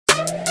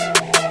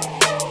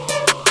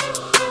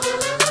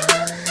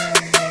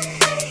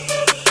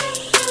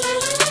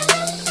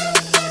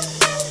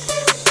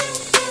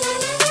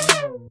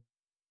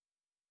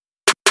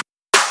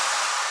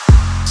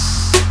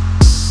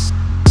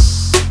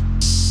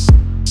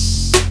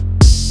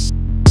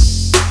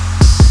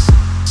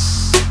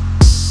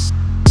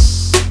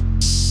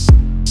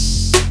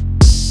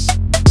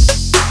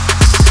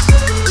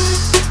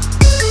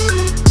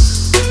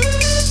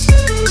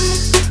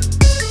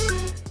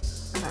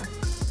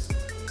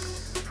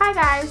Hi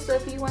guys, so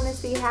if you want to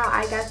see how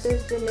I got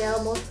this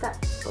Janelle mustache,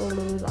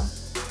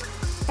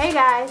 hey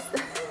guys.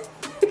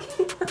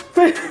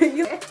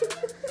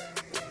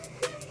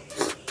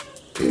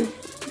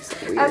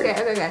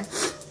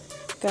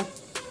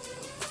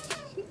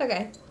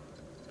 Okay.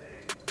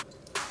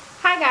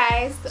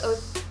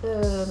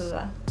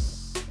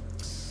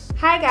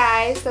 Hi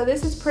guys, so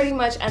this is pretty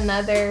much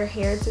another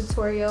hair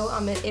tutorial.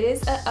 It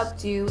is a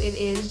updo. It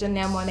is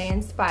Janelle Monáe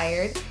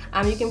inspired.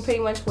 You can pretty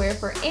much wear it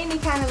for any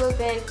kind of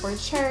event, for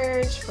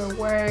church, for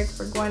work,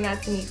 for going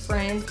out to meet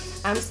friends.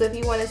 So if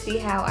you want to see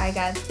how I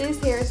got this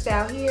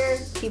hairstyle here,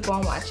 keep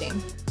on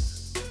watching.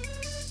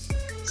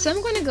 So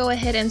I'm going to go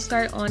ahead and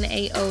start on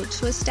a oat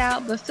twist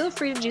out, but feel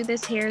free to do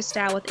this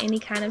hairstyle with any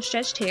kind of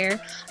stretched hair.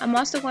 I'm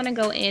also going to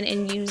go in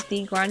and use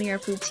the Garnier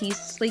Fructis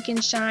Sleek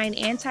and Shine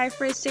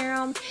Anti-Frizz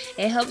Serum.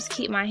 It helps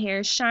keep my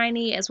hair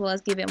shiny as well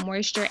as give it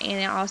moisture, and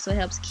it also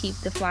helps keep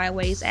the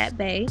flyaways at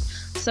bay.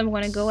 So I'm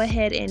going to go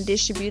ahead and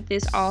distribute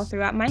this all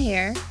throughout my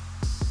hair.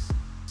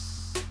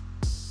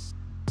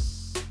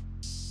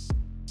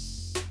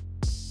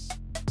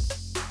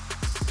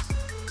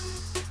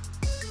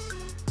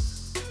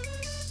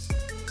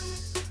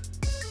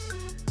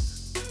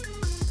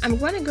 I'm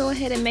going to go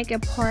ahead and make a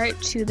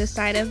part to the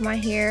side of my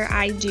hair.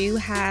 I do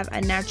have a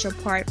natural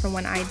part from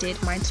when I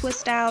did my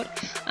twist out,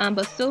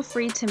 but feel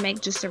free to make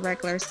just a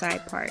regular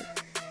side part.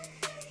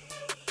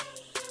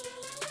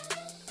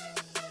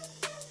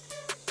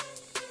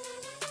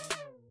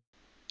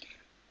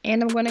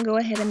 And I'm going to go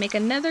ahead and make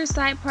another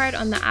side part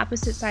on the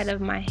opposite side of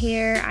my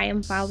hair. I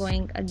am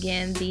following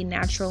again the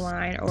natural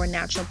line or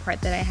natural part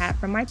that I had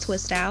from my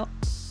twist out.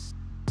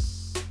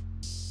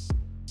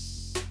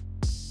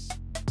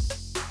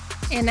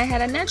 And I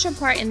had a natural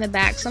part in the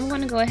back, so I'm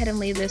going to go ahead and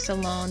leave this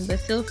alone, but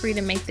feel free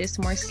to make this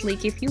more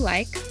sleek if you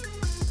like.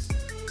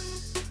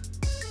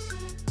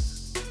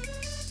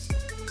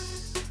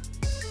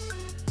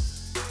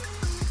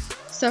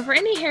 So for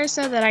any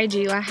hairstyle that I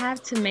do, I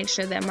have to make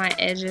sure that my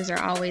edges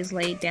are always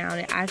laid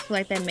down. I feel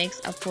like that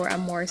makes up for a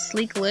more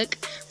sleek look.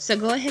 So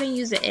go ahead and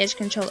use the edge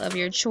control of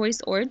your choice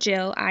or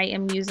gel. I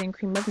am using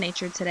Cream of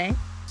Nature today.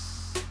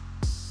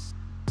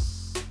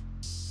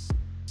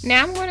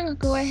 Now I'm going to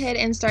go ahead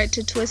and start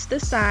to twist the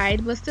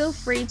side, but feel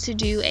free to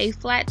do a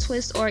flat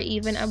twist or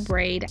even a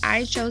braid.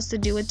 I chose to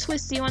do a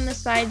twisty on the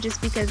side just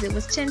because it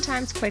was 10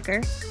 times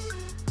quicker.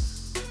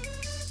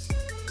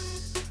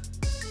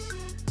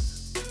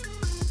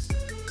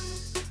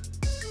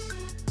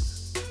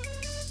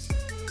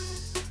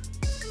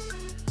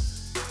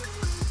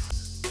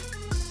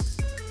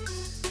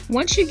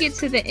 Once you get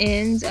to the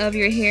ends of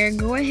your hair,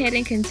 go ahead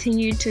and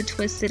continue to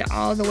twist it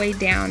all the way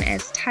down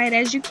as tight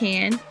as you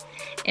can.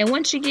 And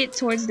once you get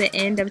towards the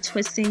end of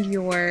twisting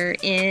your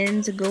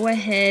ends, go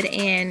ahead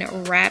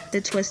and wrap the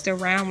twist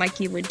around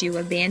like you would do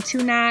a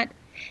bantu knot,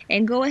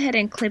 and go ahead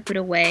and clip it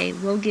away.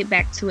 We'll get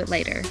back to it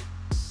later.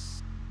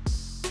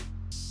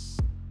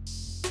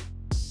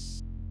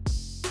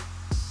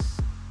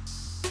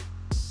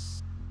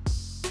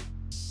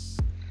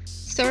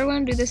 So we're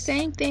going to do the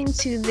same thing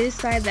to this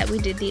side that we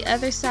did the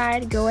other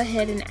side. Go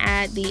ahead and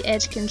add the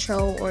edge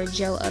control or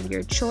gel of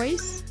your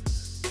choice.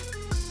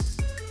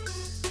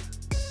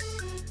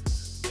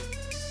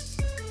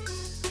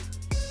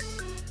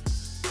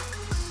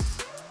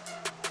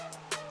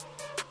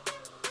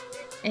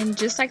 And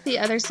just like the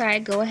other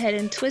side, go ahead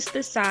and twist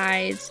the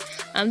sides.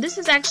 This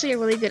is actually a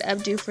really good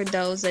updo for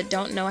those that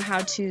don't know how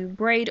to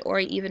braid or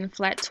even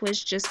flat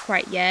twist just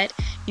quite yet.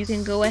 You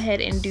can go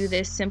ahead and do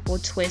this simple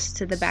twist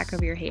to the back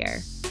of your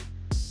hair.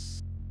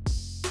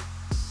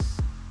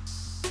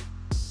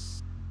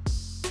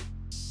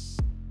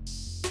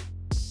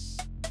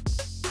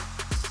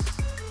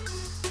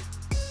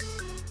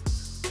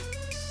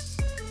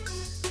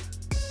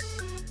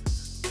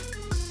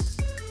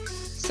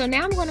 So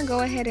now I'm going to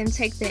go ahead and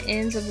take the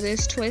ends of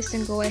this twist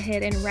and go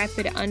ahead and wrap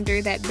it under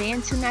that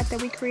bantu knot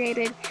that we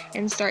created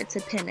and start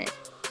to pin it.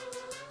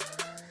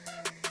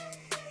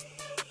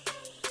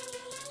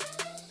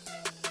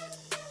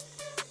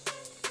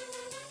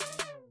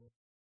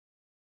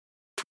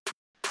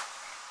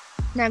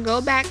 Now go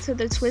back to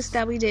the twist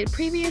that we did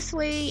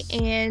previously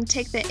and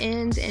take the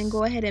ends and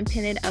go ahead and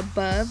pin it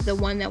above the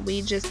one that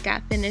we just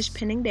got finished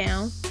pinning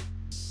down.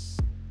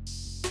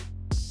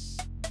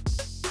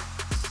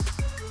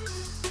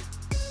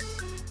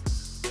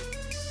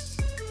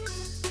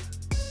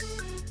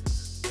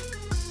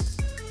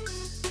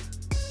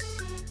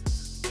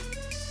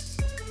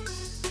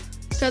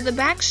 So the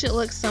back should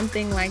look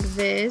something like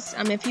this.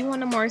 If you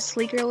want a more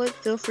sleeker look,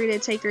 feel free to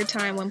take your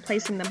time when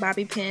placing the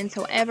bobby pins.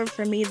 However,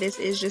 for me, this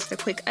is just a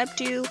quick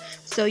updo,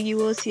 so you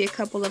will see a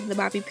couple of the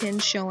bobby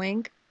pins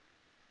showing.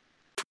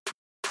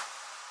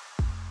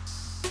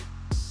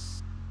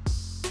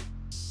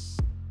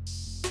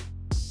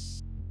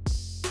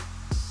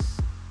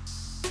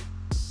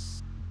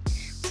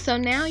 So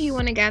now you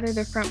want to gather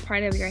the front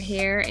part of your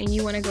hair and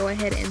you want to go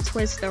ahead and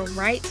twist the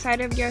right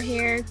side of your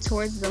hair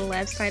towards the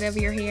left side of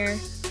your hair.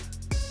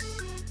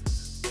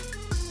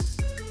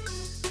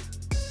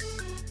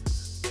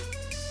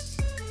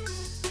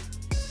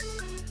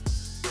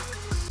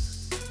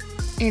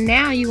 And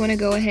now you want to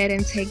go ahead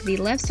and take the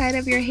left side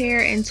of your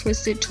hair and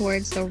twist it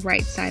towards the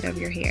right side of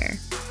your hair.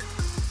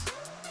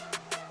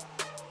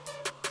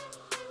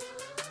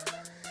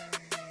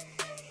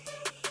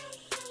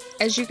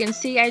 As you can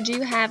see, I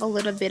do have a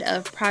little bit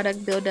of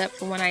product buildup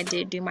from when I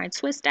did do my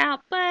twist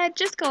out, but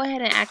just go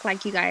ahead and act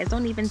like you guys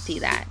don't even see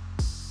that.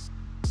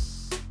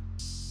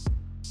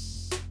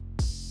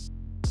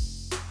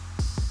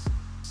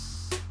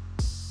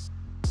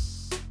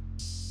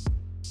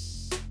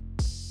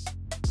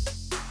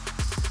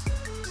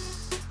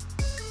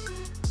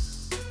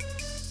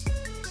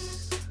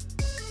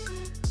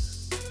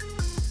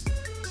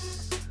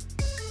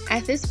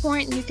 At this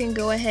point, you can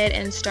go ahead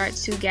and start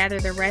to gather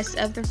the rest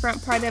of the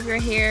front part of your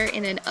hair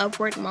in an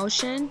upward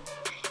motion.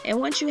 And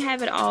once you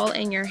have it all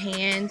in your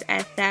hand,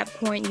 at that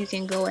point you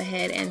can go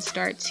ahead and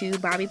start to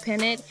bobby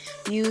pin it.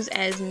 Use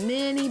as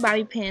many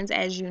bobby pins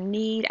as you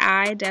need.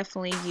 I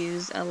definitely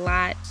use a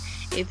lot.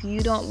 If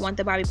you don't want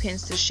the bobby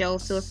pins to show,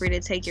 feel free to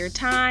take your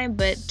time,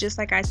 but just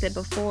like I said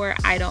before,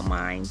 I don't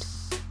mind.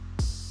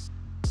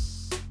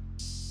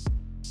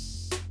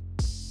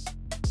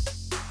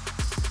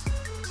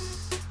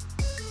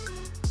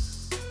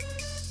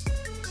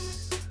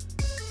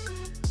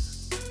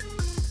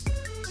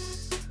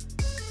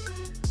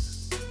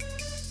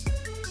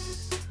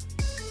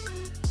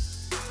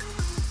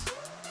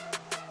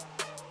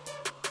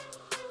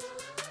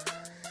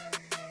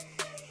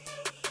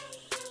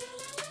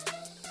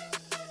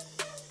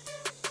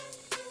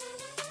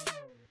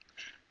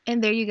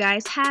 And there you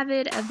guys have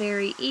it, a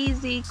very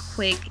easy,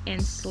 quick,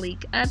 and sleek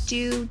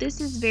updo. This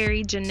is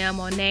very Janelle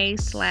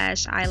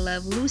Monáe / I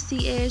Love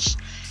Lucy-ish.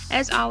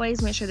 As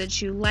always, make sure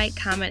that you like,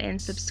 comment, and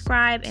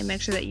subscribe, and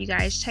make sure that you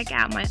guys check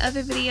out my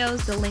other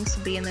videos. The links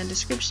will be in the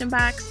description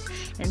box.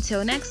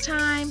 Until next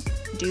time,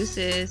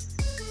 deuces.